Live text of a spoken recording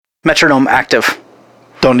Metronome active.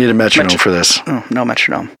 Don't need a metronome for this. Oh, no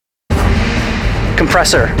metronome.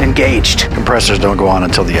 Compressor engaged. Compressors don't go on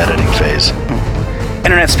until the editing phase.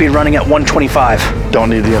 Internet speed running at 125.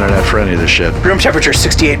 Don't need the internet for any of this shit. Room temperature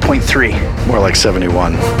 68.3. More like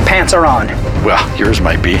 71. Pants are on. Well, yours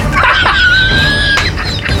might be.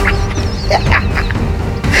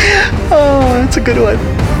 Oh, that's a good one.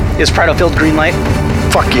 Is Prattlefield green light?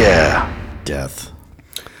 Fuck yeah. Death.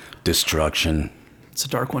 Destruction. It's a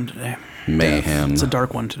dark one today. Mayhem. It's a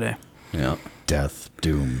dark one today. Yeah. Death.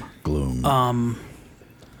 Doom. Gloom.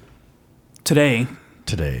 Today,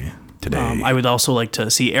 I would also like to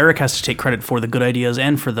see Eric has to take credit for the good ideas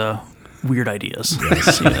and for the weird ideas.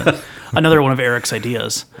 Yes. Another one of Eric's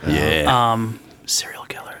ideas. Yeah. Serial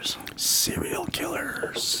killers. Serial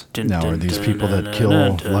killers. Now, are these people that kill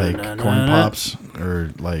like corn pops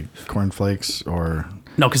or like corn flakes or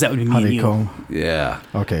No, because that would be me and you. honeycomb? Yeah.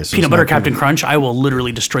 Okay, so Peanut it's butter not Captain the- Crunch, I will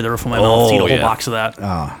literally destroy the roof of my mouth to eat a whole box of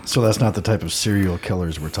that. So that's not the type of serial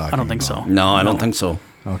killers we're talking about. I don't think so. No, I don't think so.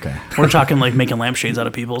 Okay. We're talking like making lampshades out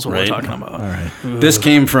of people is what Right. we're talking about. All right. This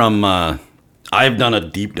came from, I've done a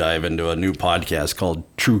deep dive into a new podcast called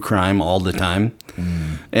True Crime All the Time.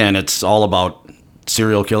 And it's all about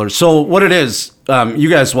serial killers. So what it is, you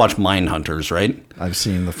guys watch Mindhunters, right? I've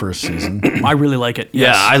seen the first season. I really like it.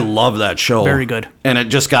 Yes. Yeah, I love that show. Very good. And it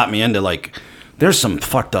just got me into like, there's some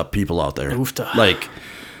fucked up people out there. Oofta. Like,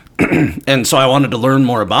 and so I wanted to learn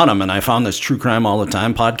more about them, and I found this True Crime All the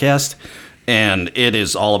Time podcast, and it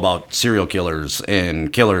is all about serial killers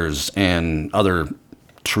and other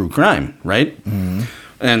true crime, right?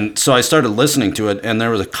 And so I started listening to it, and there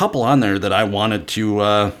was a couple on there that I wanted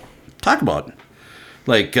to talk about.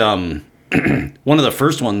 Like, one of the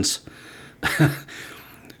first ones.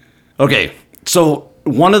 Okay, so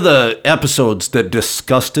one of the episodes that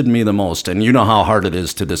disgusted me the most, and you know how hard it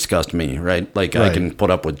is to disgust me, right? Like, I Right. can put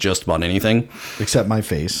up with just about anything. Except my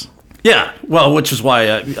face. Yeah, well, which is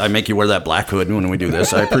why I make you wear that black hood when we do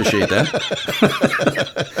this. I appreciate that.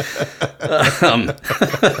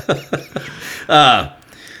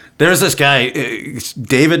 There's this guy,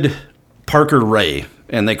 David Parker Ray,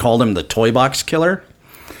 and they called him the Toy Box Killer.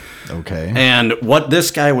 Okay. And what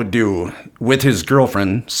this guy would do with his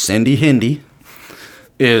girlfriend, Cindy Hindy,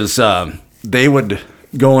 is they would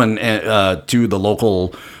go and to the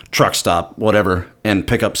local truck stop, whatever, and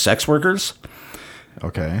pick up sex workers.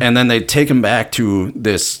 Okay. And then they'd take him back to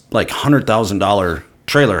this like $100,000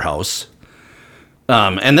 trailer house.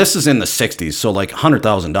 And this is in the 60s, so like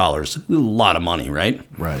 $100,000, a lot of money, right?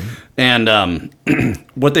 Right. And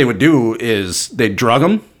what they would do is they'd drug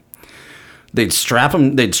him, they'd strip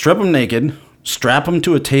him naked, strap him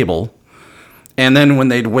to a table, and then when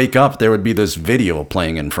they'd wake up, there would be this video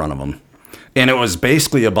playing in front of them. And it was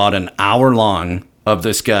basically about an hour long of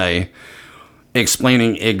this guy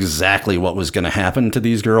explaining exactly what was going to happen to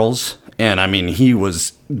these girls. And I mean, he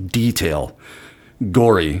was detail,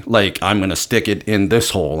 gory, like, I'm going to stick it in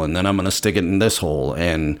this hole, and then I'm going to stick it in this hole.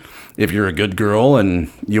 And if you're a good girl and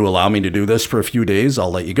you allow me to do this for a few days, I'll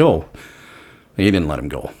let you go. He didn't let him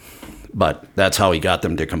go. But that's how he got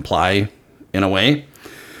them to comply in a way.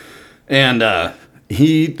 And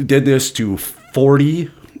he did this to 40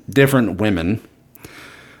 different women.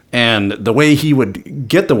 And the way he would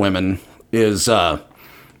get the women is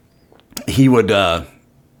he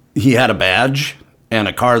had a badge and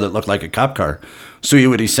a car that looked like a cop car. So he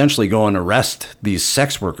would essentially go and arrest these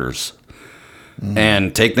sex workers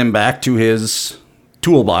and take them back to his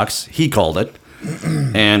toolbox, he called it,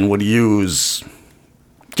 and would use,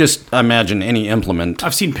 just imagine any implement.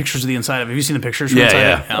 I've seen pictures of the inside of it. Have you seen the pictures from Yeah, inside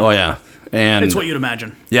yeah. of it? Oh, yeah. And It's what you'd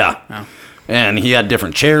imagine. yeah. Yeah. And he had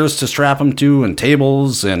different chairs to strap him to and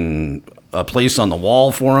tables and a place on the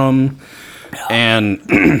wall for him. And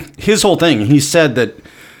his whole thing, he said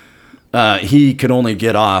that he could only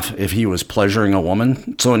get off if he was pleasuring a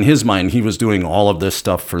woman. So in his mind, he was doing all of this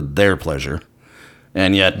stuff for their pleasure.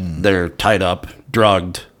 And yet they're tied up,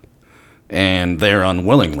 drugged, and they're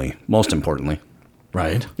unwillingly, most importantly.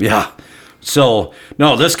 Right. Yeah. So,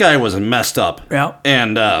 no, this guy was messed up. Yeah.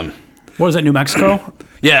 And, What is that, New Mexico?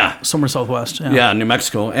 yeah. Somewhere southwest. Yeah. Yeah, New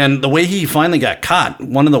Mexico. And the way he finally got caught,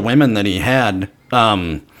 one of the women that he had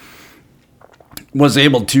was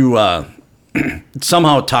able to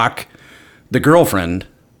somehow talk the girlfriend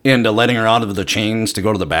into letting her out of the chains to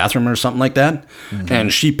go to the bathroom or something like that.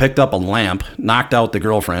 And she picked up a lamp, knocked out the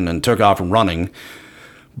girlfriend, and took off running,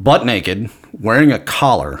 butt naked, wearing a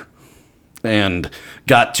collar, and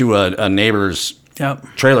got to a neighbor's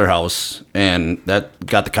Yep. trailer house, and that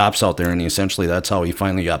got the cops out there, and essentially that's how he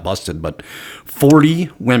finally got busted. But 40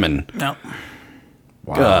 women Yep.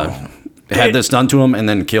 Wow. had this done to him and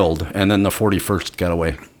then killed, and then the 41st got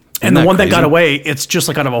away. And the one that got crazy? away, it's just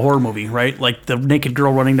like out of a horror movie, right? Like the naked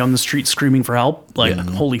girl running down the street screaming for help. Like,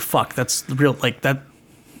 holy fuck, that's the real, like that.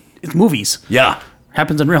 It's movies. Yeah.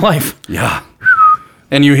 Happens in real life. Yeah.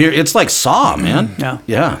 And you hear, it's like Saw, man. Yeah.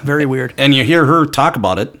 Yeah. Very weird. And you hear her talk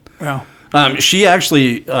about it. Yeah. She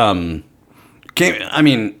actually came, I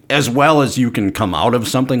mean, as well as you can come out of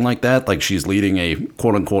something like that, like she's leading a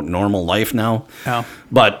quote unquote normal life now. Yeah.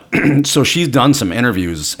 But so she's done some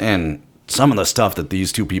interviews, and some of the stuff that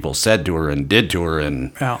these two people said to her and did to her,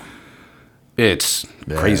 and Yeah. it's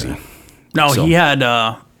crazy. No, So- he had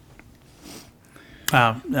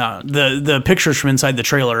the pictures from inside the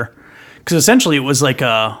trailer, because essentially it was like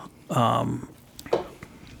a.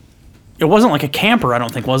 It wasn't like a camper, I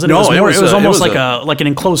don't think, was it? No, it was it was almost like a- like an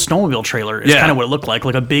enclosed snowmobile trailer. It's Yeah. kind of what it looked like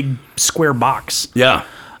a big square box. Yeah.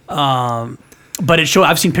 But it showed.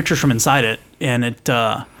 I've seen pictures from inside it, and it.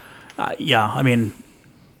 Yeah, I mean,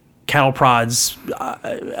 cattle prods,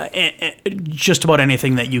 just about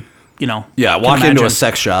anything that you know. Yeah, can walk into imagine. a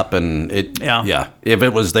sex shop and Yeah. if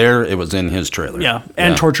it was there, it was in his trailer. Yeah,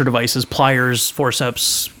 and torture devices, pliers,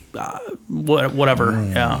 forceps, whatever.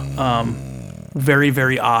 Yeah, very,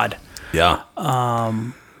 very odd. Yeah.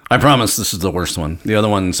 I promise this is the worst one. The other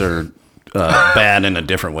ones are bad in a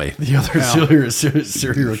different way. The other serial killers.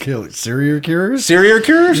 Serial killers? Serial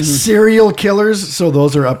killers? Serial killers. So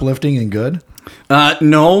those are uplifting and good.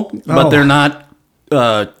 No, but Oh. they're not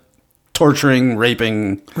torturing,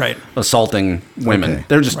 raping, Right. assaulting women. Okay.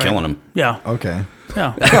 They're just killing them. Yeah, Okay,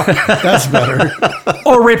 yeah. that's better.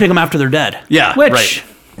 Or raping them after they're dead. Yeah, which. right.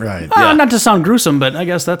 Right. Yeah. Not to sound gruesome, but I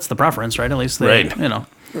guess that's the preference, right? At least they, Right. you know,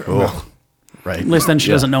 Oh, right. at least then she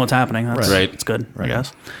doesn't know what's happening. That's, Right. It's good, I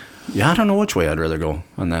guess. Yeah, I don't know which way I'd rather go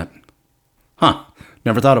on that. Huh.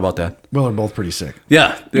 Never thought about that. Well, they're both pretty sick.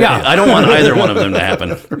 Yeah. Yeah. I don't want either one of them to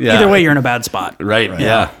happen. Yeah. Either way, you're in a bad spot. Right.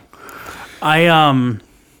 Yeah.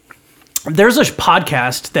 There's a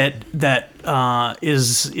podcast that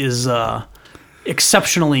is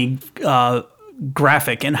exceptionally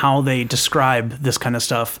graphic in how they describe this kind of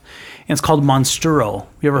stuff, and it's called Monsturo.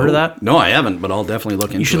 You ever heard of that? No, I haven't, but I'll definitely look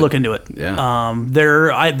into it. You should look into it. Yeah.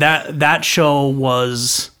 That show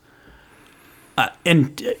was,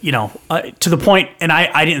 and to the point, and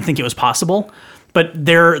I didn't think it was possible, but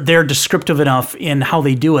they're descriptive enough in how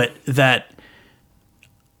they do it that,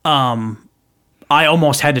 I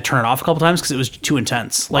almost had to turn it off a couple times because it was too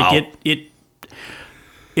intense. Like Wow.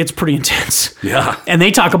 it's pretty intense. Yeah. And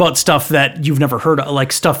they talk about stuff that you've never heard of,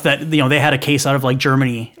 like stuff that, they had a case out of like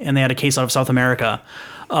Germany, and they had a case out of South America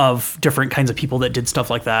of different kinds of people that did stuff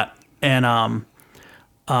like that. And,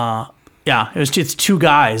 it's two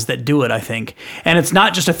guys that do it, I think. And it's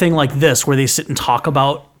not just a thing like this where they sit and talk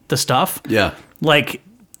about the stuff. Yeah. Like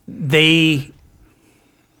they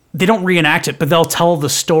don't reenact it, but they'll tell the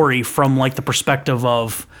story from like the perspective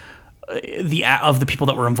of the people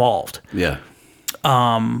that were involved. Yeah.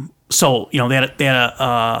 So they had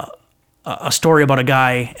a story about a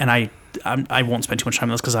guy, and I won't spend too much time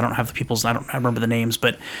on this because I don't have the people's, I remember the names,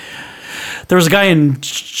 but there was a guy in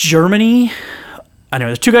Germany. I know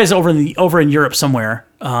there's two guys over in Europe somewhere,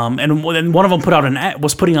 and one of them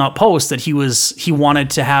was putting out posts that he wanted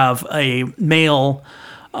to have a male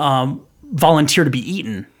volunteer to be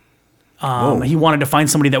eaten. He wanted to find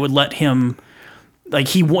somebody that would let him, like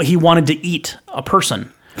he wanted to eat a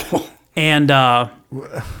person. And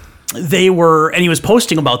he was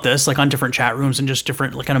posting about this like on different chat rooms and just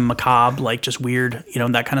different like kind of macabre, like just weird,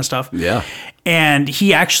 that kind of stuff. Yeah. And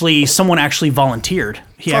someone actually volunteered.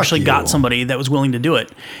 He actually got somebody that was willing to do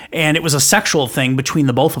it. And it was a sexual thing between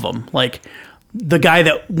the both of them. Like the guy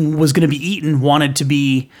that was going to be eaten wanted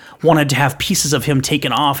to have pieces of him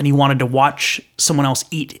taken off, and he wanted to watch someone else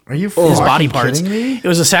eat Are you his body fucking parts. kidding me? It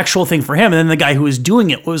was a sexual thing for him. And then the guy who was doing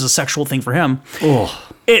it was a sexual thing for him.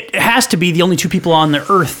 It has to be the only two people on the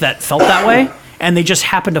earth that felt that way, and they just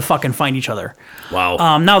happened to fucking find each other.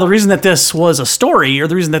 Wow. Now, the reason that this was a story, or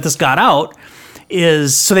the reason that this got out,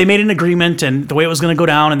 is so they made an agreement and the way it was going to go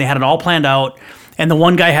down, and they had it all planned out. And the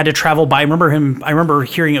one guy had to travel by, I remember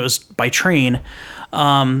hearing it was by train,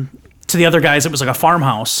 to the other guys, it was like a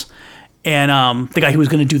farmhouse. And the guy who was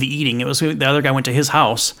going to do the eating, the other guy went to his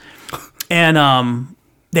house. And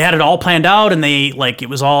they had it all planned out, and they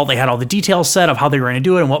had all the details set of how they were going to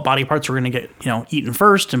do it and what body parts were going to get, eaten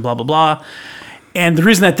first and blah, blah, blah. And the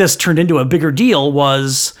reason that this turned into a bigger deal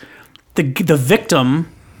was the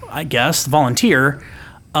victim, I guess, the volunteer,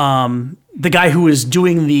 the guy who was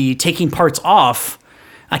doing the taking parts off,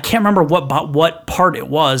 I can't remember what part it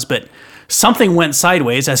was, but something went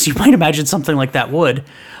sideways, as you might imagine something like that would.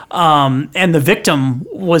 And the victim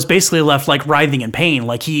was basically left like writhing in pain.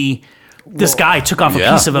 Like he this guy took off a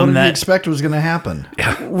yeah. piece of What him did you that expect was going to happen?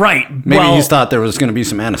 right. Maybe well, he thought there was going to be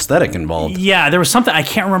some anesthetic involved. yeah, there was something I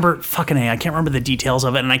can't remember. Fucking A, I can't remember the details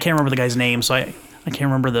of it, and I can't remember the guy's name, so I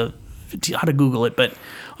can't remember how to Google it. But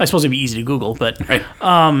I suppose it'd be easy to Google. But Right.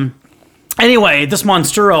 anyway, this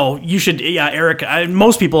Monsturo, you should, Eric.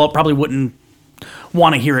 Most people probably wouldn't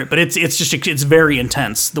want to hear it, but it's very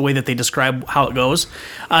intense the way that they describe how it goes,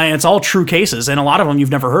 and it's all true cases, and a lot of them you've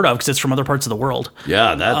never heard of because it's from other parts of the world.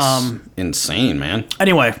 Yeah, that's insane, man.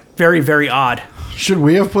 Anyway, very very odd. Should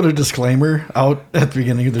we have put a disclaimer out at the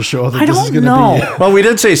beginning of the show that I this is don't going to know. be? Well, we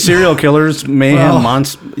did say serial killers, mayhem, Well,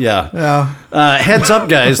 yeah. Yeah. Heads up,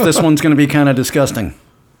 guys. This one's going to be kind of disgusting.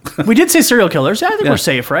 We did say serial killers. Yeah, I think we're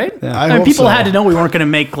safe, right? I mean, hope people so. had to know we weren't going to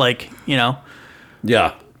make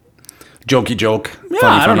Yeah. Jokey joke. Yeah,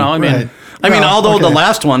 funny, I don't know. I mean, Right. I mean, Well, although the okay.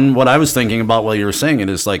 last one, what I was thinking about while you were saying it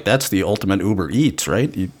is like that's the ultimate Uber Eats,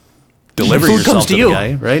 right? You deliver food yourself comes to the you.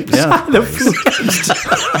 guy, right? Yeah. the food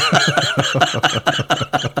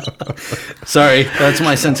Sorry, that's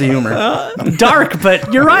my sense of humor. dark,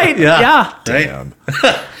 but you're right. Yeah. Yeah.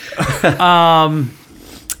 Right?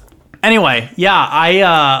 Anyway,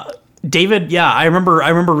 David, I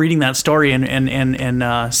remember reading that story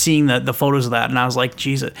and seeing the photos of that, and I was like,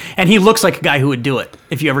 Jesus. And he looks like a guy who would do it.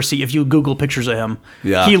 If you Google pictures of him,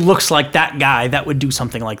 Yeah. he looks like that guy that would do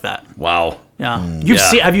something like that. Wow. Yeah,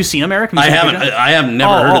 Yeah. Have you seen him, Eric? I haven't. I have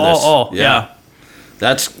never heard of this. Yeah.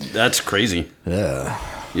 That's crazy. Yeah.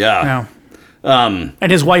 Yeah. Yeah.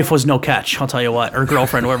 And his wife was no catch, I'll tell you what, or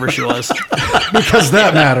girlfriend, whoever she was. Because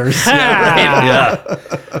that matters. Yeah.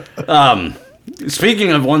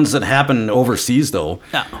 Speaking of ones that happen overseas, though,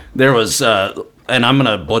 Yeah. there was, and I'm going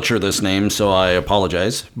to butcher this name, so I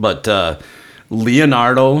apologize, but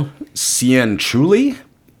Leonardo Cianciulli,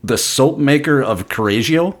 the soap maker of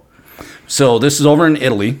Correggio. So this is over in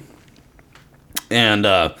Italy, and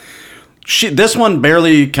this one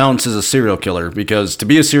barely counts as a serial killer because to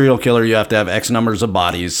be a serial killer, you have to have X numbers of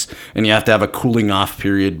bodies, and you have to have a cooling off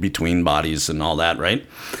period between bodies and all that, right?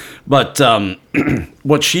 But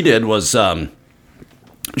what she did was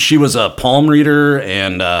she was a palm reader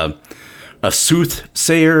and a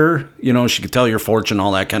soothsayer. You know, she could tell your fortune,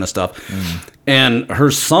 all that kind of stuff. And her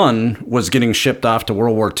son was getting shipped off to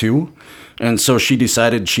World War II. And so she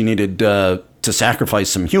decided she needed to sacrifice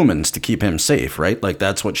some humans to keep him safe, right? Like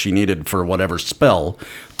that's what she needed for whatever spell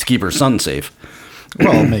to keep her son safe.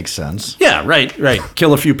 Well, it makes sense. Yeah, right.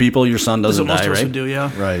 Kill a few people, your son That's doesn't what most die, of us right? would do,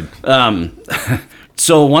 yeah. Right.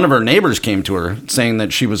 So one of her neighbors came to her saying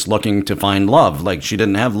that she was looking to find love. Like she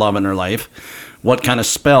didn't have love in her life. What kind of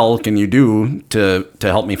spell can you do to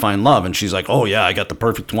help me find love? And she's like, oh yeah, I got the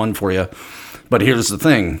perfect one for you. But here's the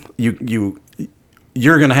thing.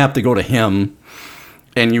 You're going to have to go to him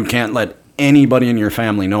and you can't let anybody in your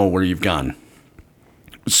family know where you've gone.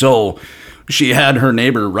 So she had her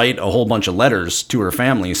neighbor write a whole bunch of letters to her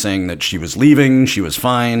family saying that she was leaving, she was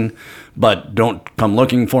fine, but don't come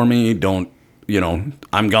looking for me. Don't,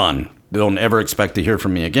 I'm gone. Don't ever expect to hear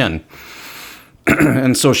from me again.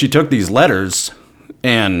 And so she took these letters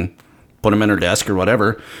and put them in her desk or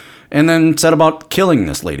whatever, and then set about killing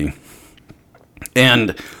this lady.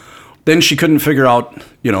 And then she couldn't figure out,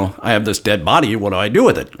 I have this dead body. What do I do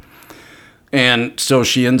with it? And so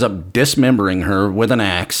she ends up dismembering her with an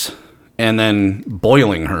axe and then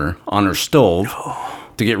boiling her on her stove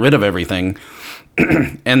to get rid of everything.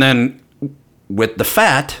 And then with the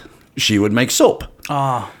fat, she would make soap.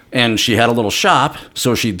 And she had a little shop,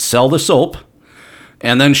 so she'd sell the soap.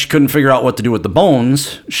 And then she couldn't figure out what to do with the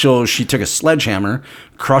bones, so she took a sledgehammer,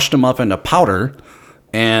 crushed them up into powder,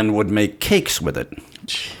 and would make cakes with it.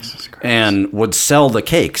 Jesus Christ. And would sell the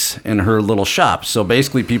cakes in her little shop. So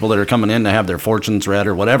basically people that are coming in to have their fortunes read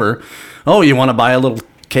or whatever, oh, you want to buy a little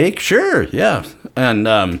cake? Sure, yeah.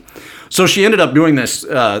 And so she ended up doing this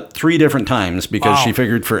 3 different times because she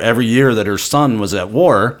figured for every year that her son was at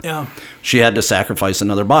war, she had to sacrifice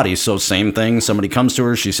another body. So same thing, somebody comes to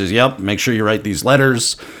her, she says, yep, make sure you write these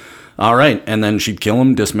letters. All right. And then she'd kill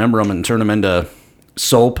them, dismember them, and turn them into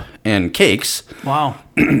soap and cakes. Wow.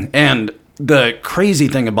 And the crazy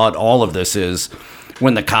thing about all of this is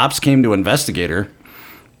when the cops came to investigate her,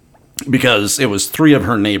 because it was 3 of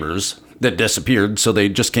her neighbors that disappeared, so they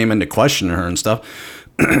just came in to question her and stuff,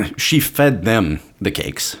 she fed them the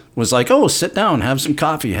cakes. Was like, oh, sit down, have some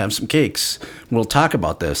coffee, have some cakes. We'll talk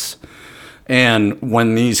about this. And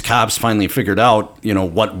when these cops finally figured out,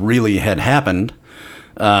 what really had happened,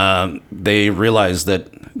 they realized that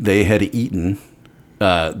they had eaten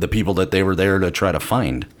the people that they were there to try to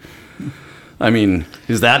find. I mean,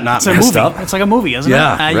 is that not It's a messed movie. up? It's like a movie, isn't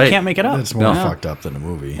Yeah, it? You right. can't make it up. It's more No. fucked up than a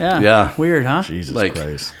movie. Yeah. Yeah. Weird, huh? Jesus Like-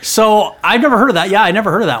 Christ. So I've never heard of that. Yeah, I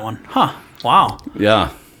never heard of that one. Huh. Wow. Yeah.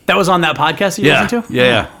 That was on that podcast you Yeah. listened to?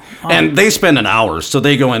 Yeah. And they spend an hour, so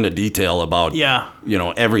they go into detail about Yeah.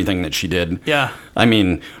 everything that she did. Yeah. I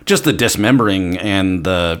mean, just the dismembering and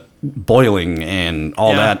the boiling and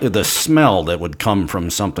all Yeah. that, the smell that would come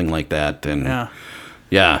from something like that. And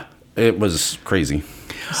Yeah. it was crazy.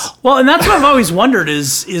 Well, and that's what I've always wondered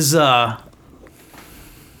is well,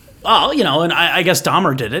 and I guess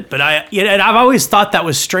Dahmer did it, but and I've always thought that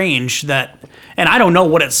was strange that, and I don't know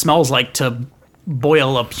what it smells like to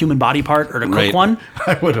boil a human body part or to cook Right. one.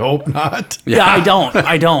 I would hope not. Yeah, I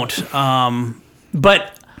don't.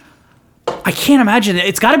 But I can't imagine it.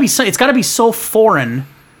 It's got to be so foreign.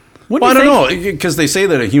 Wouldn't Well, I you don't think? know, because they say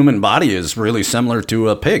that a human body is really similar to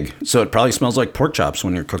a pig, so it probably smells like pork chops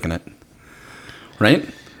when you're cooking it, right?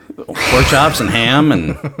 Pork chops and ham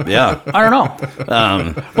and yeah. I don't know.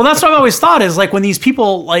 Well, that's what I've always thought is like when these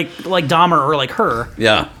people like Dahmer or like her.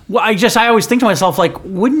 Yeah. Well, I always think to myself like,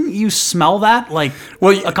 wouldn't you smell that like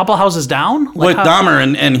Well, a couple houses down? Like With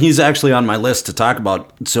Dahmer, and he's actually on my list to talk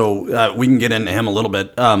about, so we can get into him a little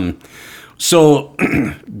bit. So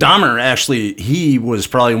Dahmer, actually, he was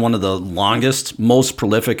probably one of the longest, most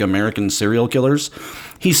prolific American serial killers.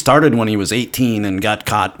 He started when he was 18 and got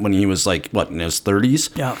caught when he was like, in his 30s?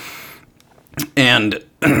 Yeah. And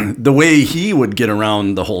the way he would get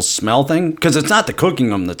around the whole smell thing, because it's not the cooking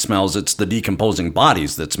them that smells, it's the decomposing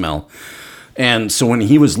bodies that smell. And so when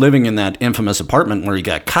he was living in that infamous apartment where he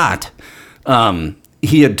got caught,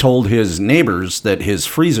 he had told his neighbors that his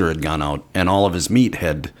freezer had gone out and all of his meat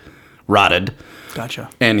had rotted. Gotcha.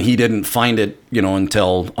 And he didn't find it,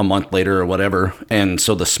 until a month later or whatever. And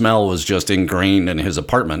so the smell was just ingrained in his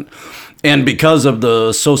apartment. And because of the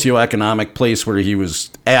socioeconomic place where he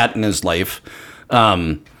was at in his life,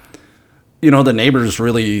 the neighbors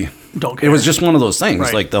really Don't care. It was just one of those things.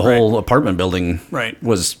 Right, Like the whole apartment building Right.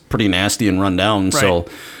 was pretty nasty and run down. So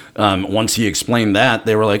once he explained that,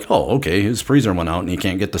 they were like, oh, okay, his freezer went out and he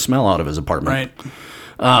can't get the smell out of his apartment.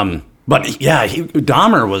 Right. But yeah,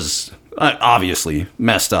 Dahmer was obviously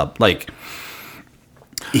messed up. Like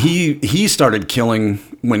he started killing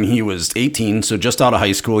when he was 18, so just out of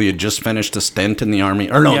high school. He had just finished a stint in the Army.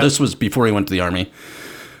 Or no, Yep. this was before he went to the Army.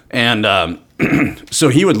 And so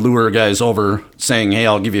he would lure guys over saying, hey,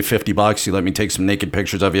 I'll give you $50. You let me take some naked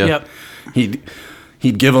pictures of you. Yep.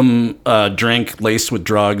 He'd give them a drink laced with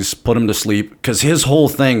drugs, put him to sleep. Because his whole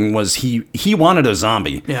thing was he wanted a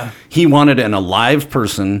zombie. Yeah. He wanted an alive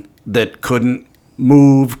person that couldn't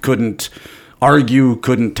move, couldn't argue,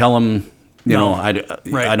 couldn't tell him, I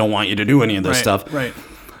don't want you to do any of this stuff. Right.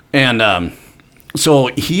 And so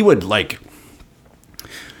he would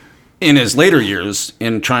in his later years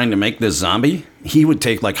in trying to make this zombie, he would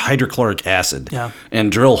take hydrochloric acid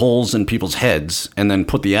and drill holes in people's heads and then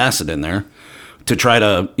put the acid in there to try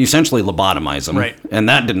to essentially lobotomize them. Right. And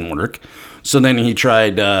that didn't work. So then he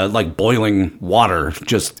tried boiling water,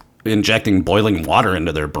 just injecting boiling water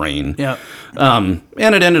into their brain. Yeah. And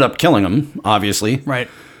it ended up killing them, obviously. Right.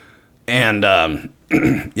 And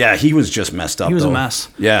yeah, he was just messed up. He was a though. mess.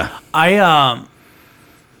 Yeah.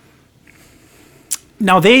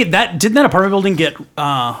 Now didn't that apartment building get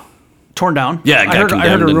torn down? Yeah, it got I heard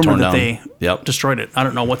condemned a and rumor torn that down. they Yep. destroyed it. I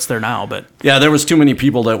don't know what's there now, but Yeah, there was too many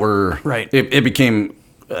people that were. Right. It became,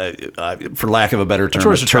 for lack of a better term,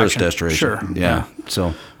 Tourist a tourist attraction. destination. Sure. Yeah. So.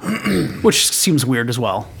 which seems weird as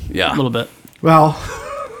well. Yeah. A little bit. Well,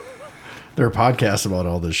 there are podcasts about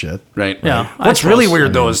all this shit. Right. Yeah, Right. What's I really suppose.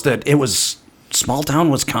 weird though is that it was small town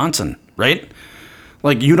Wisconsin, right?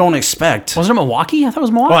 Like you don't expect. Wasn't it Milwaukee? I thought it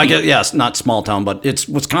was Milwaukee. Well, I guess yes, not small town, but it's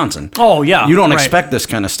Wisconsin. Oh, yeah, You don't right. expect this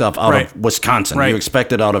kind of stuff out Right. of Wisconsin. Right. You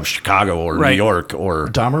expect it out of Chicago or Right. New York or.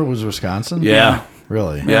 Dahmer was Wisconsin? Yeah.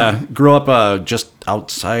 Really? Yeah, grew up just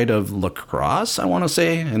outside of La Crosse, I want to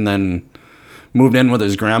say, and then moved in with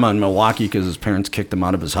his grandma in Milwaukee because his parents kicked him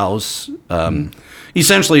out of his house.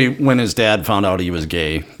 Essentially, when his dad found out he was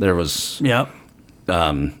gay, there was Yeah.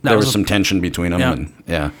 there was some tension between them. Yeah. And,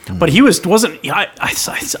 yeah, But he wasn't.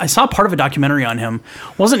 I saw part of a documentary on him.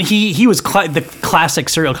 Wasn't he? He was the classic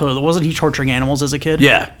serial killer. Wasn't he torturing animals as a kid?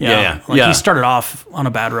 Yeah. He started off on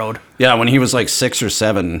a bad road. yeah. When he was like 6 or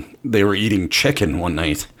 7, they were eating chicken one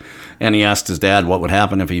night, and he asked his dad what would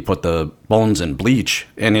happen if he put the bones in bleach.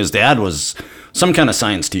 And his dad was some kind of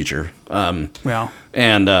science teacher. Yeah.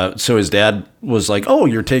 And so his dad was like, oh,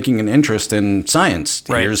 you're taking an interest in science.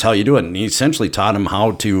 Right. Here's how you do it. And he essentially taught him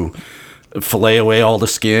how to fillet away all the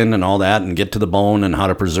skin and all that and get to the bone and how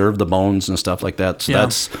to preserve the bones and stuff like that. So Yeah.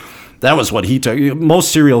 that was what he took.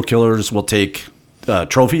 Most serial killers will take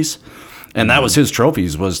trophies And that was his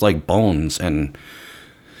trophies, was like bones. And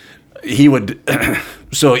he would,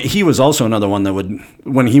 so he was also another one that would,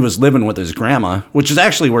 when he was living with his grandma, which is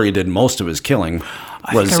actually where he did most of his killing,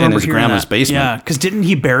 was in his grandma's basement. Yeah, because didn't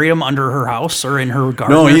he bury him under her house or in her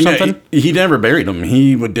garden No, or something? he never buried them.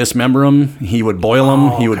 He would dismember them, he would boil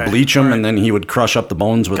them, he would okay. bleach them, All right. and then he would crush up the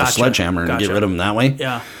bones with a Gotcha. sledgehammer and get Gotcha. rid of them that way.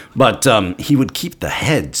 Yeah. But he would keep the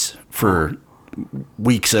heads for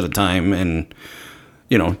weeks at a time, and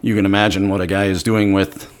you know, you can imagine what a guy is doing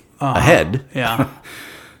with a head. Yeah.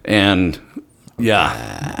 And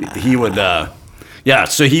yeah, he would,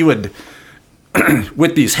 so he would,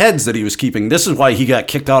 with these heads that he was keeping, this is why he got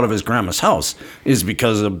kicked out of his grandma's house, is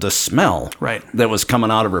because of the smell Right. that was coming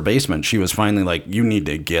out of her basement. She was finally like, you need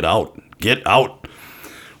to get out. Get out.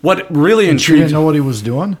 What really She intrigued... didn't know what he was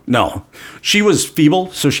doing? No. She was feeble,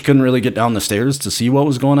 so she couldn't really get down the stairs to see what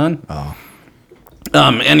was going on. Oh.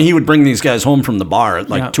 And he would bring these guys home from the bar at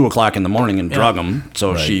like Yeah. 2 o'clock in the morning and drug them.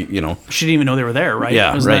 So she, you know... She didn't even know they were there, right?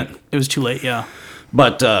 Yeah, right. It was too late, yeah.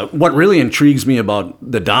 But what really intrigues me about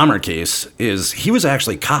the Dahmer case is he was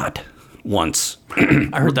actually caught once.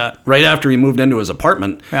 I heard that. Right after he moved into his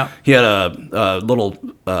apartment, Yeah. he had a little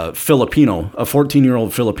Filipino, a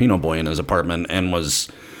 14-year-old Filipino boy in his apartment and was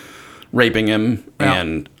raping him Yeah.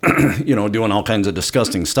 and, you know, doing all kinds of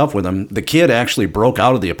disgusting stuff with him. The kid actually broke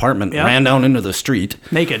out of the apartment, Yeah. ran down into the street.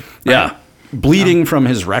 Naked. Yeah. Bleeding from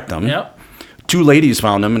his rectum. Yep. 2 ladies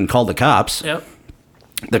found him and called the cops. Yep.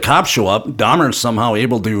 The cops show up. Dahmer's somehow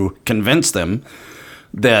able to convince them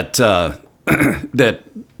that that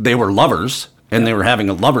they were lovers and they were having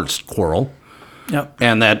a lovers' quarrel, Yep.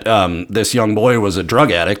 and that this young boy was a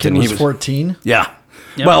drug addict. And And he he was was 14? yeah.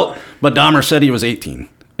 Yep. Well, but Dahmer said he was 18,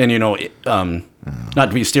 and you know, not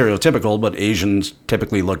to be stereotypical, but Asians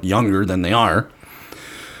typically look younger than they are.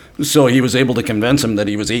 So he was able to convince him that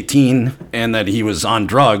he was 18 and that he was on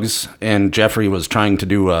drugs, and Jeffrey was trying to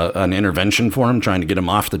do an intervention for him, trying to get him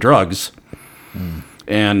off the drugs.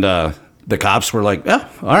 And the cops were like, yeah,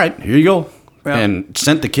 all right, here you go. Yeah. And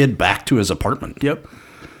sent the kid back to his apartment. Yep.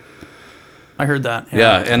 I heard that.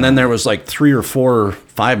 Yeah, and then there was like 3 or 4 or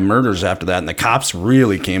 5 murders after that, and the cops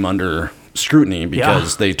really came under scrutiny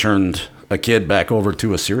because they turned a kid back over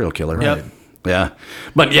to a serial killer. Yep. Yeah.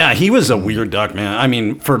 But yeah, he was a weird duck, man. I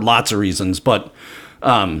mean, for lots of reasons, but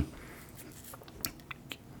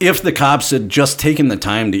if the cops had just taken the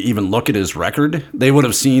time to even look at his record, they would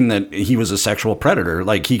have seen that he was a sexual predator.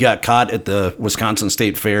 Like, he got caught at the Wisconsin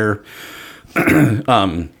State Fair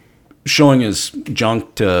showing his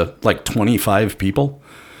junk to like 25 people.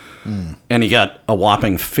 And he got a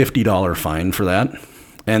whopping $50 fine for that.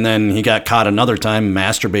 And then he got caught another time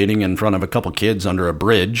masturbating in front of a couple kids under a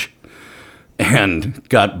bridge and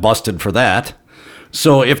got busted for that.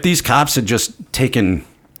 So if these cops had just taken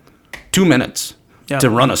 2 minutes to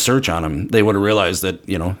run a search on him, they would have realized that,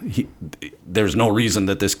 you know, there's no reason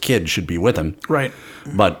that this kid should be with him. Right.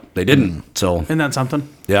 But they didn't. So Isn't that something?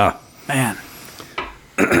 yeah. Man.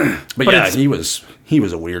 But yeah, he was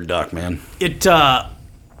a weird duck, man.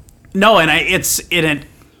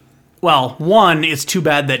 Well, one, it's too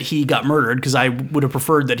bad that he got murdered because I would have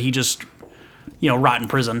preferred that he just, rot in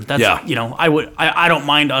prison. That's, Yeah. I don't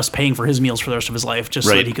mind us paying for his meals for the rest of his life just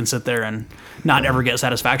so Right. that he can sit there and not ever get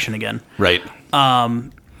satisfaction again. Right.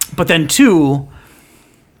 But then two,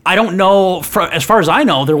 I don't know, as far as I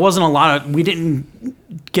know, there wasn't we didn't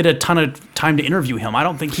get a ton of time to interview him. I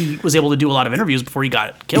don't think he was able to do a lot of interviews before he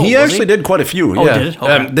got killed. He was actually did quite a few. Oh, yeah. did?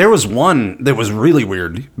 Okay. There was one that was really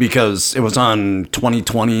weird because it was on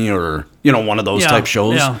 2020 or, one of those Yeah, type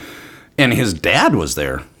shows. yeah. And his dad was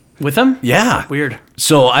there. With him? Yeah. Weird.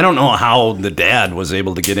 So I don't know how the dad was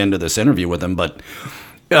able to get into this interview with him, but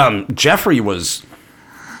Jeffrey was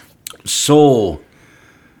so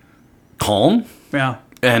calm Yeah.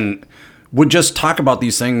 and would just talk about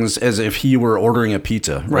these things as if he were ordering a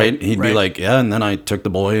pizza, right? He'd be right. like, yeah, and then I took the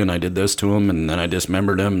boy and I did this to him, and then I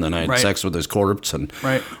dismembered him, and then I had Right. sex with his corpse, and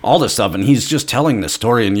Right. all this stuff. And he's just telling this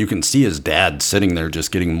story, and you can see his dad sitting there just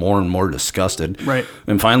getting more and more disgusted. Right.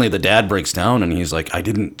 And finally the dad breaks down, and he's like, I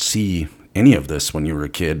didn't see any of this when you were a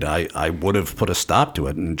kid. I would have put a stop to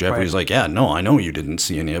it. And Jeffrey's Right. like, yeah, no, I know you didn't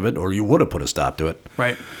see any of it, or you would have put a stop to it.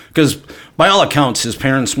 Right. Because by all accounts, his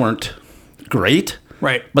parents weren't great.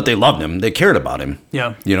 Right. But they loved him. They cared about him.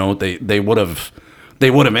 Yeah. They would have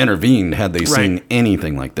intervened had they seen Right.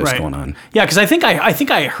 anything like this Right. going on. Yeah, because I think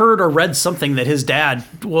I heard or read something that his dad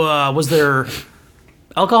was there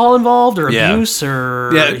alcohol involved or Yeah. abuse or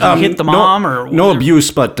Yeah, he hit the mom or no abuse,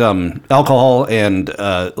 but alcohol and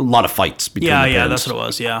a lot of fights between the Yeah, parents. that's what it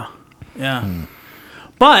was. Yeah.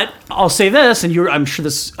 But I'll say this, and I'm sure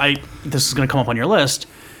this is going to come up on your list.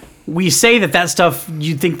 we say that stuff,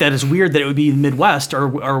 you'd think that is weird that it would be in the Midwest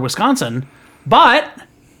or Wisconsin, but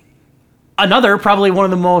another, probably one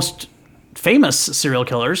of the most famous serial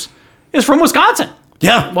killers is from Wisconsin.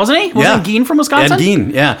 Yeah. Wasn't he? Wasn't Gein from Wisconsin? Ed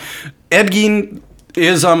Gein, yeah. Ed Gein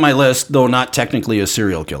is on my list, though not technically a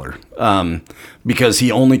serial killer, because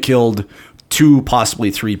he only killed 2,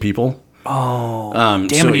 possibly 3 people. Oh,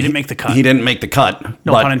 damn it, he didn't make the cut. He didn't make the cut.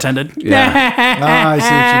 No pun intended. Yeah. I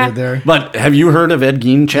see what you did there. But have you heard of Ed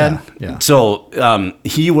Gein, Chad? Yeah. So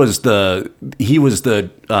he was the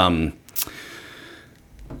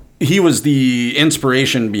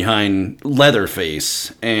inspiration behind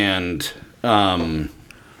Leatherface and think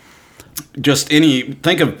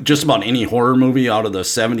of just about any horror movie out of the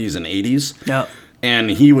 70s and 80s. Yeah.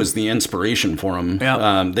 And he was the inspiration for him.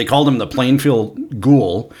 Yeah. They called him the Plainfield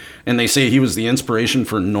Ghoul, and they say he was the inspiration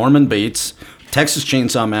for Norman Bates, Texas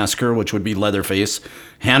Chainsaw Massacre, which would be Leatherface,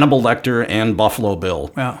 Hannibal Lecter, and Buffalo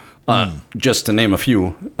Bill. Yeah. Just to name a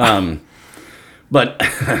few. But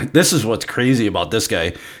this is what's crazy about this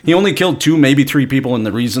guy. He only killed 2, maybe 3 people, and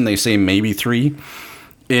the reason they say maybe 3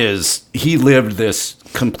 is he lived this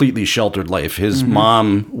completely sheltered life. His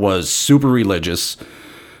mom was super religious,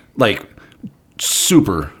 like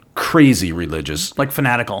super crazy religious. Like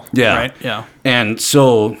fanatical. Yeah. Right? Yeah. And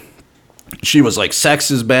so she was like, sex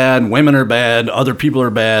is bad, women are bad, other people are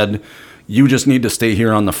bad. You just need to stay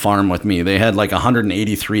here on the farm with me. They had like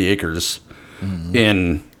 183 acres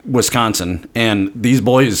in Wisconsin. And these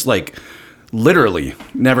boys, like, literally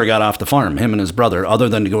never got off the farm, him and his brother, other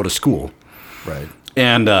than to go to school. Right.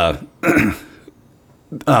 And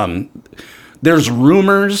there's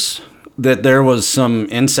rumors that there was some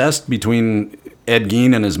incest between Ed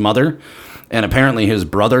Gein and his mother, and apparently his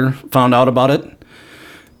brother found out about it.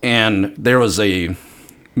 And there was a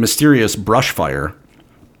mysterious brush fire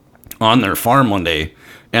on their farm one day,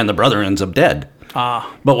 and the brother ends up dead.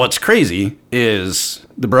 But what's crazy is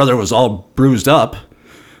the brother was all bruised up,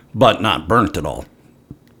 but not burnt at all.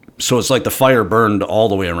 So it's like the fire burned all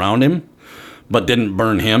the way around him, but didn't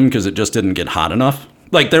burn him because it just didn't get hot enough.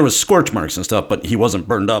 Like, there was scorch marks and stuff, but he wasn't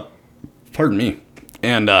burned up. Pardon me.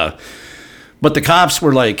 And but the cops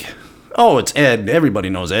were like, oh, it's Ed. Everybody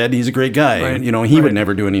knows Ed. He's a great guy. Right. You know, he would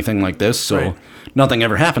never do anything like this, so nothing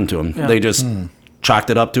ever happened to him. Yeah. They just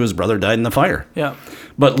chalked it up to his brother died in the fire. Yeah.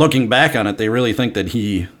 But looking back on it, they really think that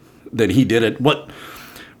he did it.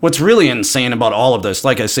 What's really insane about all of this,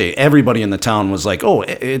 like I say, everybody in the town was like, oh,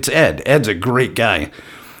 it's Ed. Ed's a great guy.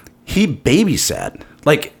 He babysat.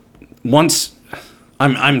 Like, once,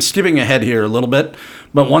 I'm skipping ahead here a little bit,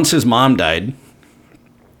 but once his mom died,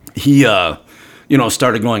 he,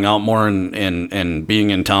 started going out more and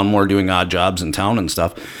being in town more, doing odd jobs in town and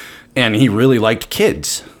stuff. And he really liked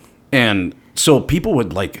kids. And so people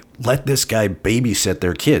would, like, let this guy babysit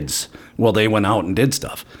their kids while they went out and did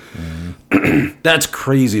stuff. That's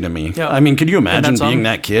crazy to me. Yeah. I mean, could you imagine that's, being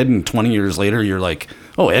that kid and 20 years later you're like,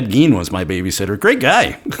 oh, Ed Gein was my babysitter. Great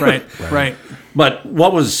guy. Right. But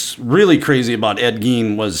what was really crazy about Ed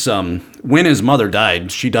Gein was when his mother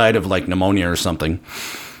died, she died of like pneumonia or something.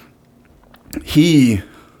 He,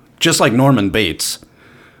 just like Norman Bates,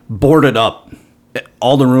 boarded up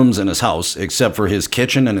all the rooms in his house except for his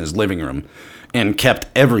kitchen and his living room and kept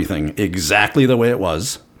everything exactly the way it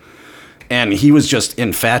was. And he was just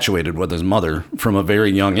infatuated with his mother from a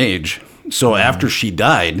very young age. So after she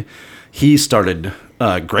died, he started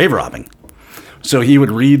grave robbing. So he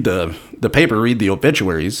would read the paper, read the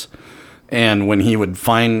obituaries, and when he would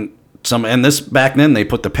find some, and this back then they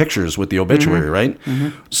put the pictures with the obituary, right?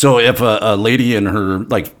 So if a lady in her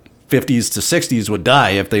like 50s to 60s would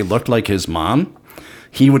die, if they looked like his mom,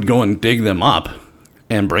 he would go and dig them up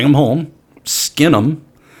and bring them home, skin them,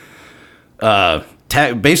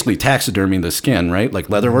 basically taxidermy the skin, right? Like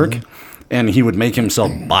leather work. And he would make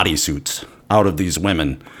himself bodysuits out of these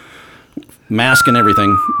women, mask and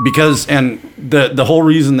everything. Because, and the whole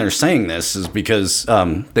reason they're saying this is because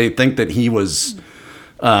they think that he was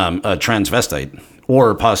a transvestite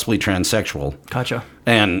or possibly transsexual. Gotcha.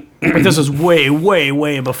 And But this is way, way,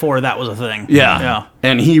 way before that was a thing. yeah.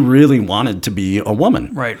 And he really wanted to be a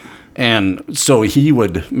woman. Right. And so he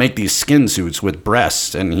would make these skin suits with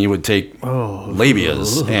breasts, and he would take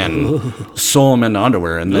labias and sew them into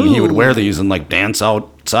underwear, and then he would wear these and like dance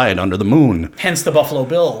outside under the moon. Hence the Buffalo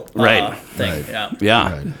Bill Right. thing. Yeah.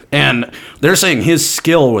 Yeah. Right. And they're saying his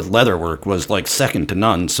skill with leather work was like second to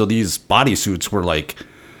none. So these bodysuits were like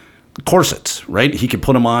corsets, right? He could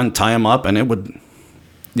put them on, tie them up, and it would,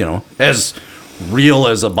 as real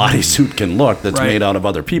as a bodysuit can look that's made out of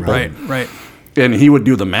other people. Right. And he would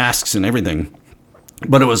do the masks and everything.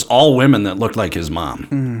 But it was all women that looked like his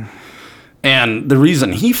mom. And the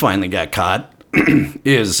reason he finally got caught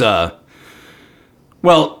is,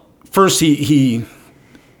 well, first he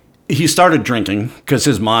started drinking because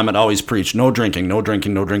his mom had always preached no drinking, no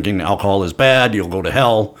drinking, no drinking. Alcohol is bad. You'll go to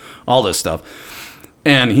hell, all this stuff.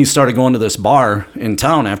 And he started going to this bar in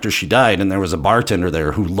town after she died, and there was a bartender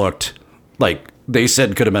there who looked like they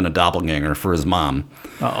said could have been a doppelganger for his mom.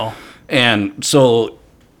 Uh-oh. And so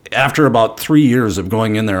after about 3 years of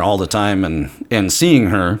going in there all the time and seeing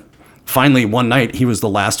her, finally one night he was the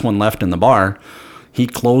last one left in the bar. He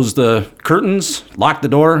closed the curtains, locked the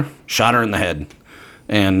door, shot her in the head,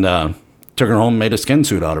 and took her home, made a skin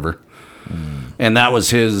suit out of her. And that was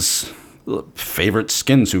his favorite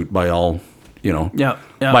skin suit by all,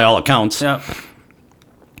 by all accounts. Yeah.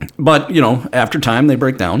 But, after time, they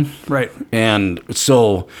break down. Right. And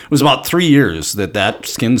so it was about 3 years that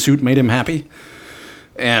skin suit made him happy.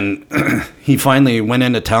 And he finally went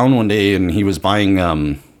into town one day and he was buying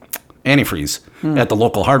antifreeze at the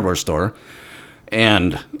local hardware store.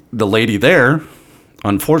 And the lady there,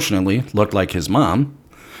 unfortunately, looked like his mom.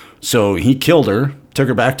 So he killed her, took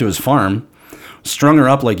her back to his farm, strung her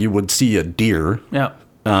up like you would see a deer. Yeah.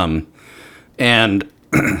 And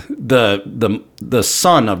the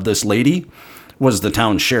son of this lady was the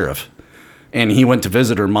town sheriff, and he went to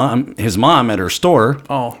visit his mom at her store.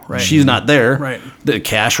 Oh, right. She's not there. Right. The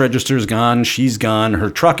cash register's gone. She's gone. Her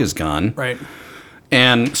truck is gone. Right.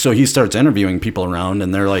 And so he starts interviewing people around,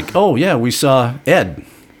 and they're like, "Oh yeah, we saw Ed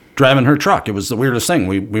driving her truck. It was the weirdest thing.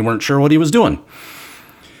 We weren't sure what he was doing."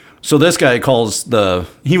 So this guy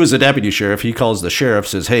he was a deputy sheriff. He calls the sheriff,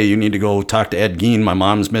 says, "Hey, you need to go talk to Ed Gein. My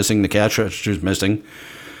mom's missing. The cash register's missing."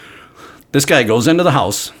 This guy goes into the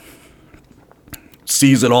house,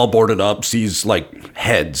 sees it all boarded up, sees like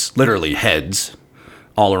heads, literally heads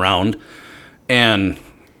all around. And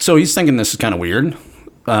so he's thinking this is kind of weird.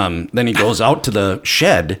 Then he goes out to the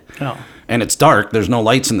shed, and it's dark. There's no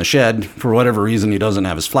lights in the shed. For whatever reason, he doesn't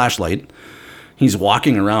have his flashlight. He's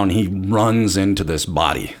walking around. He runs into this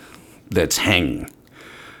body that's hanging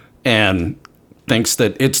and thinks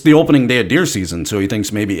that it's the opening day of deer season. So he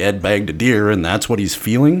thinks maybe Ed bagged a deer, and that's what he's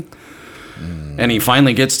feeling. And he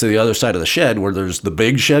finally gets to the other side of the shed where there's the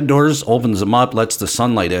big shed doors, opens them up, lets the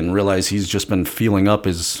sunlight in, realize he's just been feeling up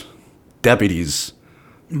his deputy's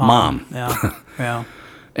mom. Yeah. Yeah.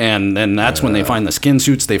 And then that's when they find the skin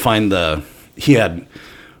suits. They find he had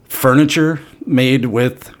furniture made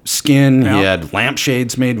with skin. Yeah. He had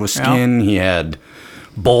lampshades made with skin. He had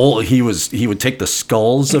he would take the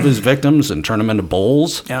skulls of his victims and turn them into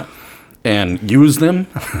bowls. Yeah. And use them.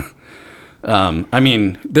 I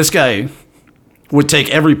mean, this guy would take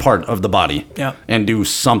every part of the body and do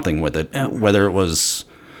something with it. Yeah. Whether it was,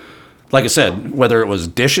 like I said, whether it was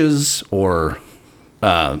dishes or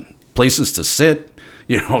places to sit,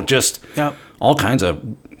 just all kinds of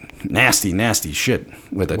nasty, nasty shit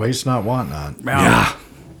with it. Waste not, want not. Yeah.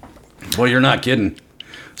 Well, you're not kidding.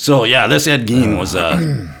 So, yeah, this Ed Gein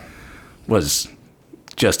was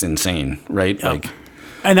just insane, right? Yep. Like,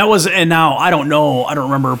 and now I don't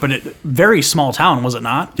remember, but very small town, was it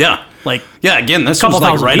not? Yeah. Like, yeah, again, this couple was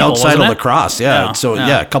like thousand right people, outside of wasn't La it? Crosse. Yeah. Yeah, So,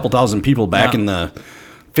 yeah. a couple thousand people back Yeah. in the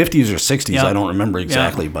 50s or 60s. Yeah. I don't remember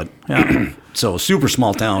exactly, but so super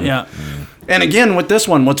small town. Yeah. And again, with this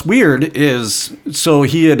one, what's weird is, so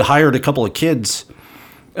he had hired a couple of kids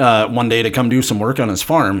one day to come do some work on his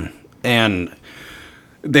farm, and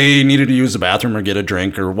they needed to use the bathroom or get a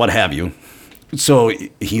drink or what have you. So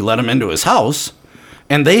he let them into his house,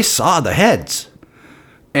 and they saw the heads,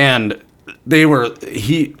 and they were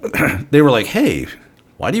like, "Hey,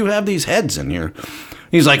 why do you have these heads in here?"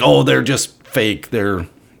 He's like, "Oh, they're just fake. They're,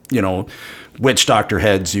 witch doctor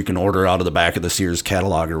heads you can order out of the back of the Sears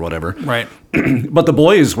catalog or whatever." Right. But the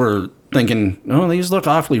boys were thinking, "Oh, these look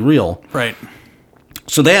awfully real." Right.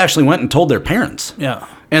 So they actually went and told their parents. Yeah.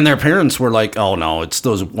 And their parents were like, "Oh, no, it's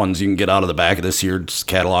those ones you can get out of the back of the Sears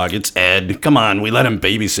catalog. It's Ed. Come on, we let him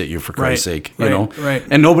babysit you, for Christ's sake." Right.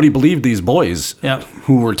 And nobody believed these boys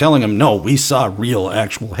who were telling him, "No, we saw real,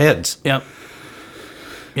 actual heads." Yep.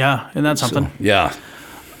 Yeah, isn't that something? So,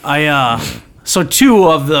 yeah. So two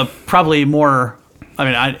of the probably more,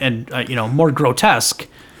 more grotesque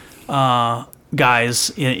guys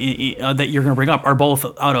that you're going to bring up are both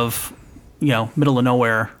out of, middle of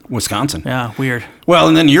nowhere. Wisconsin. Yeah, weird. Well,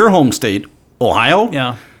 and then your home state, Ohio.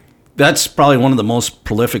 Yeah. That's probably one of the most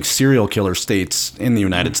prolific serial killer states in the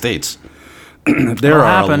United States. There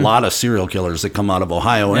are a lot of serial killers that come out of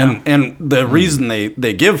Ohio, and the reason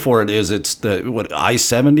they give for it is it's the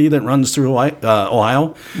I-70 that runs through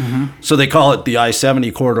Ohio. Mm-hmm. So they call it the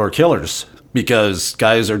I-70 corridor killers because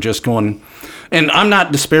guys are just going. And I'm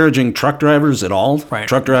not disparaging truck drivers at all. Right.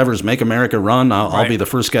 Truck drivers make America run. I'll be the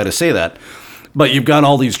first guy to say that. But you've got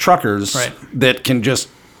all these truckers Right. that can just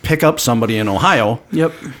pick up somebody in Ohio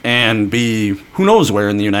Yep. and be who knows where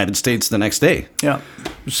in the United States the next day. Yeah.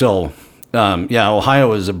 So,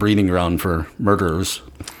 Ohio is a breeding ground for murderers.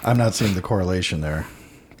 I'm not seeing the correlation there.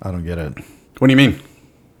 I don't get it. What do you mean?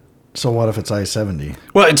 So what if it's I-70?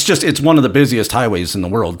 Well, it's one of the busiest highways in the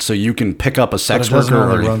world, so you can pick up a But sex it doesn't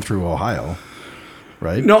worker. only run through Ohio,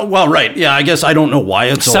 right? No, well, right. Yeah, I guess I don't know why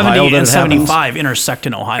it's 70 Ohio that and it happens. 75 intersect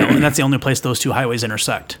in Ohio, and that's the only place those two highways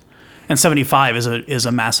intersect. And 75 is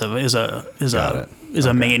a massive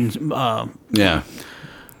main Yeah.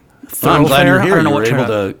 I'm glad thoroughfare. you're here. I don't know You what were able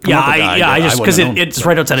term- to come up with that idea. I just because wouldn't have it's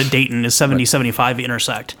right outside of Dayton is 70 75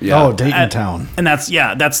 intersect. Yeah. Oh, Dayton town. And that's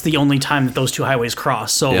the only time that those two highways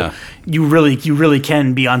cross. So Yeah. you really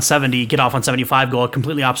can be on 70, get off on 75, go a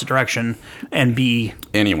completely opposite direction, and be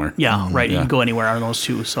Anywhere. right. You Yeah. can go anywhere on those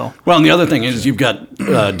two. So Well, and the other thing is you've got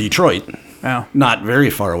Detroit, yeah, not very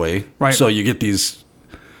far away. Right. So you get these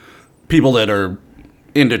people that are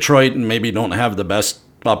in Detroit and maybe don't have the best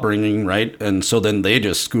upbringing, right? And so then they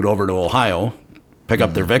just scoot over to Ohio, pick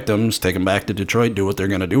up their victims, take them back to Detroit, do what they're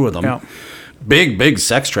going to do with them. Yeah. Big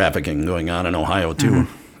sex trafficking going on in Ohio too.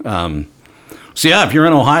 So yeah, if you're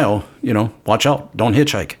in Ohio, watch out. Don't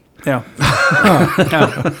hitchhike. yeah,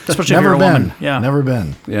 yeah. Especially if you're Never a been. woman. Yeah, Never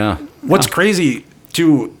been. Yeah. What's crazy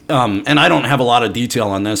too, and I don't have a lot of detail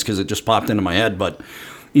on this because it just popped into my head, but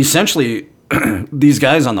essentially these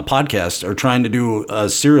guys on the podcast are trying to do a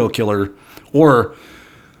serial killer or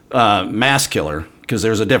mass killer, because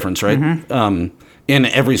there's a difference, right? In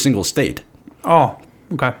every single state. Oh,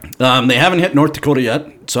 okay. They haven't hit North Dakota yet,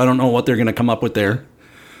 so I don't know what they're going to come up with there.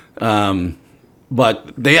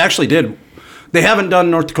 But they actually did. They haven't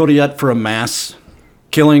done North Dakota yet for a mass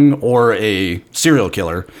killing or a serial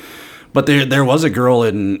killer. But there was a girl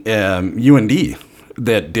in UND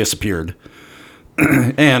that disappeared.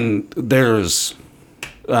 And there's...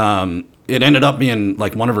 it ended up being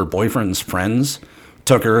like one of her boyfriend's friends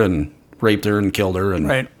took her and raped her and killed her. And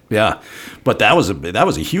Right. Yeah. But that was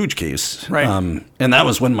a huge case. Right. And that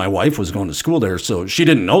was when my wife was going to school there. So she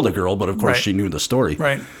didn't know the girl, but of course Right. she knew the story.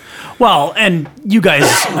 Right. Well, and you guys,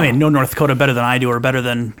 know North Dakota better than I do, or better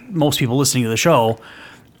than most people listening to the show.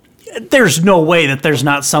 There's no way that there's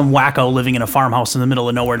not some wacko living in a farmhouse in the middle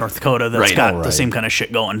of nowhere, North Dakota, that's Right. got Oh, the right. same kind of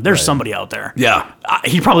shit going. There's somebody out there. Yeah.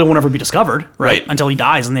 He probably won't ever be discovered, Right. Until he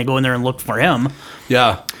dies and they go in there and look for him.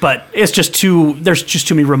 Yeah. But it's just there's just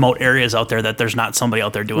too many remote areas out there that there's not somebody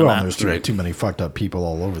out there doing Well, that. there's too many fucked up people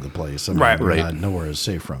all over the place. I mean, Right. we're Right. not- nowhere is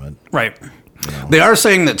safe from it. Right. They are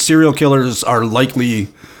saying that serial killers are likely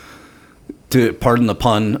to, pardon the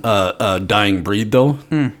pun, a dying breed, though.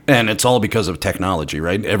 And it's all because of technology,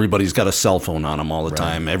 right? Everybody's got a cell phone on them all the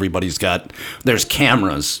time. There's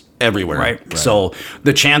cameras everywhere. Right. So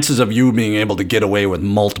the chances of you being able to get away with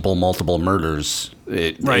multiple murders,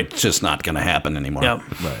 Right. it's just not going to happen anymore. Yep.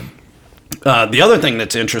 Right. The other thing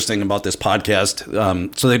that's interesting about this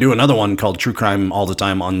podcast, so they do another one called True Crime All the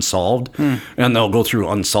Time Unsolved, and they'll go through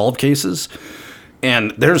unsolved cases.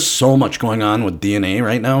 And there's so much going on with DNA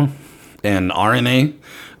right now and RNA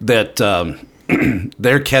that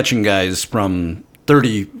they're catching guys from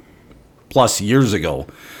 30 plus years ago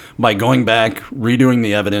by going back, redoing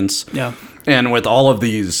the evidence. Yeah. And with all of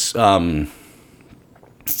these...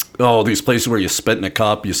 these places where you spit in a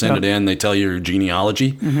cup, you send it in, they tell you your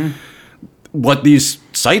genealogy. What these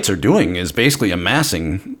sites are doing is basically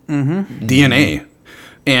amassing DNA.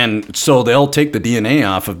 And so they'll take the DNA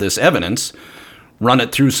off of this evidence, run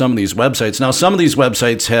it through some of these websites. Now, some of these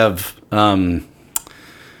websites have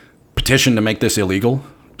petitioned to make this illegal.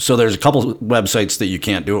 So there's a couple websites that you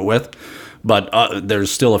can't do it with, but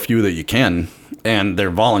there's still a few that you can. And they're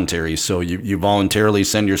voluntary, so you voluntarily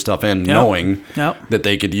send your stuff in knowing that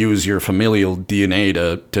they could use your familial DNA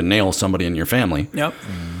to nail somebody in your family. Yep.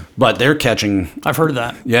 But they're catching... I've heard of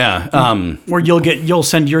that. Yeah. Where you'll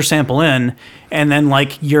send your sample in, and then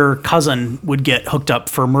like your cousin would get hooked up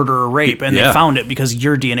for murder or rape, and they found it because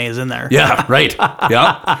your DNA is in there. Yeah, right.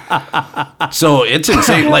 Yeah. So it's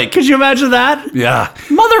insane. Like, Could you imagine that? yeah.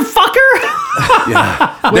 Motherfucker!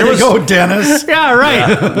 Yeah. There we go, Dennis. Yeah, right.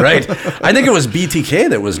 Yeah, right. I think it was BTK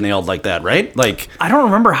that was nailed like that, right? Like... I don't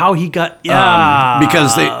remember how he got. Yeah.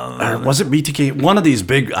 because was it BTK? One of these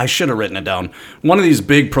big, I should have written it down. One of these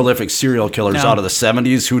big prolific serial killers Yeah. out of the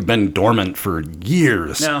 70s who'd been dormant for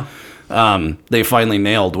years. Yeah. They finally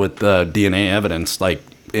nailed with DNA evidence like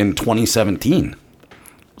in 2017.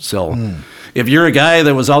 So if you're a guy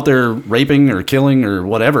that was out there raping or killing or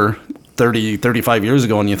whatever 30, 35 years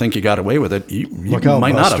ago and you think you got away with it, you Look out,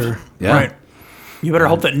 might not Buster. have. Yeah. Right. You better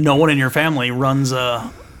hope that no one in your family runs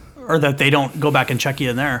or that they don't go back and check you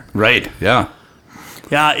in there. Right. Yeah.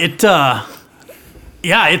 Yeah,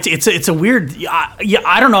 Yeah, it's a weird.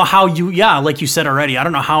 I don't know how like you said already. I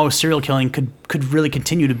don't know how serial killing could really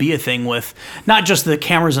continue to be a thing with not just the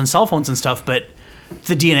cameras and cell phones and stuff, but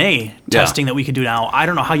the DNA testing that we could do now. I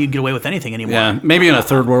don't know how you'd get away with anything anymore. Yeah, maybe in a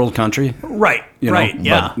third world country. Right.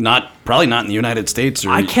 Yeah. But probably not in the United States or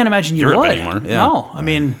I can't imagine you Europe would. anymore. Yeah. No, I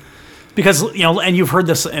mean, because and you've heard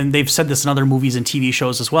this, and they've said this in other movies and TV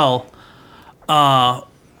shows as well. But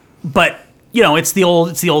it's the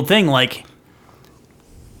old thing. Like,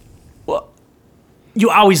 you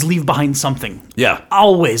always leave behind something. Yeah.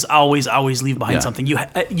 Always leave behind something.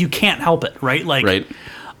 You can't help it, right? Like, right.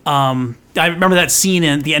 I remember that scene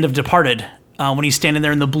in the end of Departed when he's standing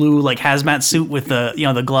there in the blue like hazmat suit with the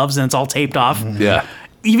the gloves and it's all taped off. Yeah.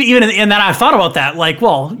 Even and then I thought about that. Like,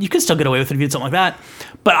 well, you could still get away with it if you did something like that.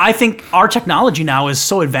 But I think our technology now is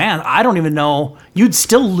so advanced. I don't even know. You'd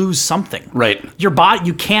still lose something. Right. Your body,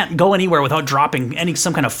 you can't go anywhere without dropping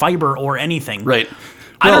some kind of fiber or anything. Right.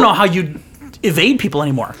 I don't know how you'd evade people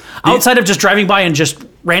anymore outside of just driving by and just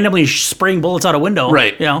randomly spraying bullets out a window.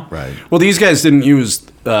 Right. Right. Well, these guys didn't use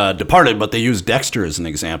Departed, but they used Dexter as an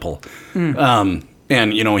example. And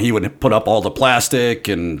he would put up all the plastic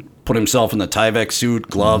and put himself in the Tyvek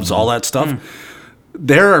suit, gloves, all that stuff.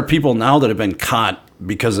 There are people now that have been caught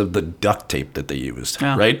because of the duct tape that they used,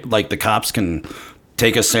 right? Like the cops can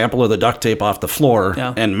take a sample of the duct tape off the floor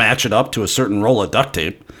and match it up to a certain roll of duct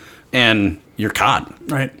tape, and you're caught.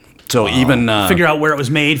 Right. So even figure out where it was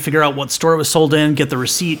made, figure out what store it was sold in, get the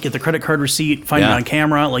receipt, get the credit card receipt, find it on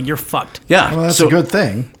camera. Like, you're fucked. Yeah. Well, that's a good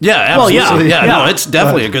thing. Yeah, absolutely. Well, yeah. No, it's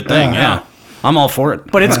definitely a good thing. Yeah. I'm all for it.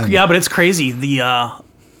 But it's crazy.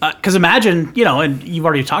 Because imagine, and you've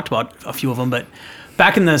already talked about a few of them, but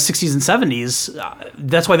back in the 60s and 70s,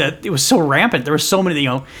 that's why it was so rampant. There were so many,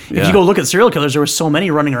 if you go look at serial killers, there were so many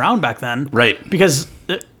running around back then. Right. Because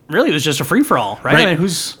really it was just a free-for-all, right? Right. I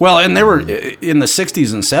mean, and they were, in the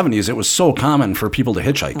 60s and 70s, it was so common for people to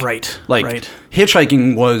hitchhike. Right. Like,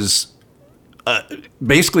 hitchhiking was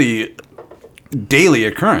basically daily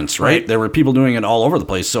occurrence, right? There were people doing it all over the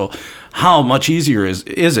place. So how much easier is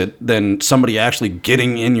it than somebody actually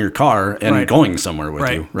getting in your car and going somewhere with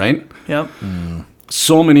you, right? Yep.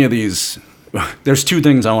 So many of these, there's two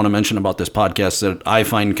things I want to mention about this podcast that I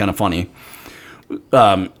find kind of funny.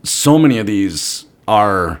 So many of these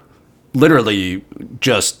are literally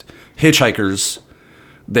just hitchhikers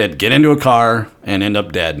that get into a car and end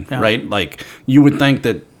up dead, right? Like, you would think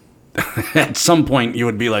that at some point you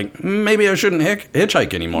would be like, maybe I shouldn't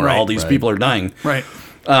hitchhike anymore. All these people are dying. Right.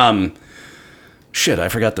 Shit, I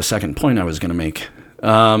forgot the second point I was going to make.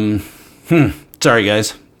 Sorry,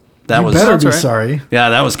 guys. You better be sorry. Yeah,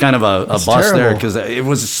 that was kind of a bust terrible. there because it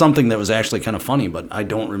was something that was actually kind of funny, but I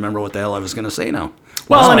don't remember what the hell I was going to say now.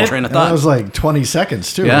 Well, Lost and my train of That thought. was like 20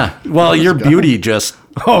 seconds, too. Yeah. Well, your beauty just...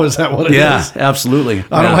 Oh, is that what it is? Yeah, absolutely.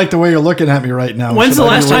 I don't like the way you're looking at me right now. When's Should the I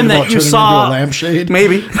be last time worried that about you turning saw- into a lampshade?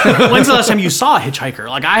 Maybe. When's the last time you saw a hitchhiker?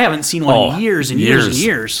 Like, I haven't seen one in years and years and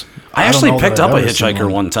years. I I don't actually know that picked I've up a ever seen hitchhiker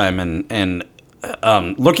one. one time, and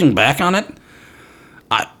looking back on it,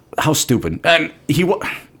 how stupid. And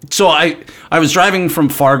so I was driving from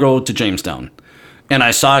Fargo to Jamestown, and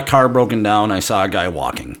I saw a car broken down. I saw a guy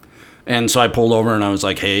walking, and so I pulled over and I was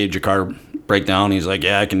like, "Hey, did your car break down?" He's like,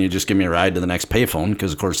 "Yeah, can you just give me a ride to the next payphone?"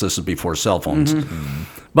 Because of course this is before cell phones.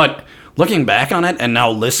 But looking back on it and now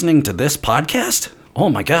listening to this podcast, oh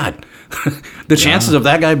my God, the chances of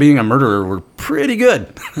that guy being a murderer were pretty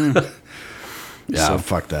good. Yeah, so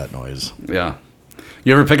fuck that noise. Yeah.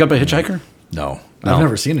 You ever pick up a hitchhiker? No. No. I've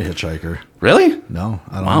never seen a hitchhiker. Really? No,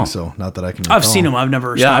 I don't Wow. think so. Not that I can I've recall. seen them. I've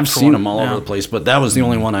never Yeah, stopped I've for seen one. them all over the place, but that was the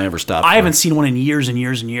only one I ever stopped I for. haven't seen one in years and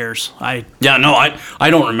years and years. Yeah, no, I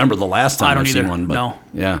don't remember the last time I don't I've seen either. one. But No.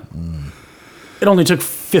 Yeah. It only took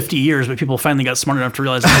 50 years, but people finally got smart enough to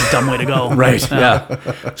realize it's a dumb way to go. Yeah.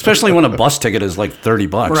 Especially when a bus ticket is like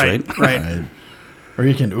 $30, right? Right. Or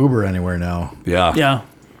you can Uber anywhere now. Yeah. Yeah.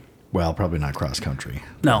 Well, probably not cross country.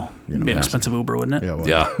 No. It'd be an expensive Uber, wouldn't it? Yeah. Well,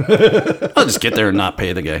 Yeah. I'll just get there and not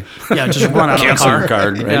pay the guy. Yeah, just run out of the Cancel car. your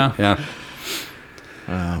card, right? Yeah.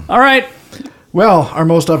 Yeah. All right. Well, our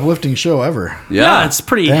most uplifting show ever. Yeah, it's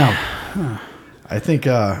pretty. Damn. I think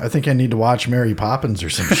I need to watch Mary Poppins or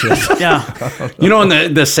some shit. Yeah. You know,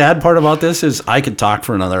 and the sad part about this is I could talk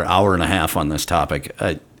for another hour and a half on this topic.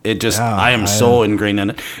 I am so ingrained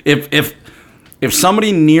in it. If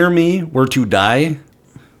somebody near me were to die,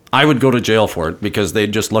 I would go to jail for it because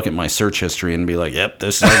they'd just look at my search history and be like, "Yep,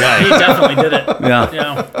 this is our He guy." definitely did it.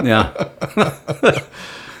 Yeah, Yeah. yeah,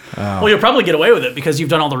 Well, you'll probably get away with it because you've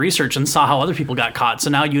done all the research and saw how other people got caught. So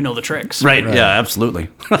now you know the tricks. right. Yeah, absolutely.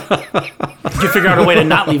 You figure out a way to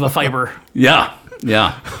not leave a fiber. Yeah,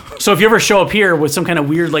 Yeah. So if you ever show up here with some kind of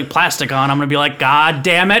weird like plastic on, I'm gonna be like, God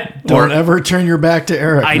damn it! Don't ever turn your back to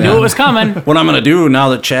Eric. I knew it was coming. What I'm going to do now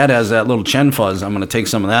that Chad has that little Chen fuzz, I'm going to take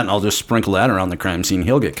some of that and I'll just sprinkle that around the crime scene.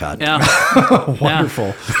 He'll get caught. Yeah.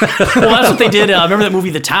 Wonderful. Well, that's what they did. Remember that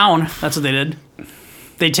movie, The Town? That's what they did.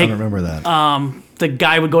 They I take don't remember that. the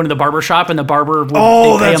guy would go into the barber shop and the barber would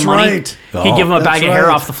Oh, they'd pay that's him money. right. He'd give him a That's bag of hair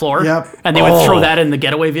right. off the floor. Yep. And they would throw that in the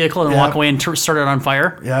getaway vehicle and walk away and start it on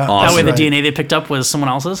fire. Yeah. That Awesome. way the Right. DNA they picked up was someone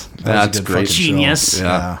else's. That was a That's good great. fucking show. Genius.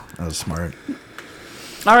 Yeah. That was smart.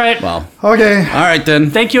 All right. Well, Okay. all right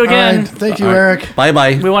then. Thank you All again. right. Thank you, Eric.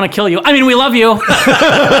 Bye-bye. We want to kill you. I mean, we love you.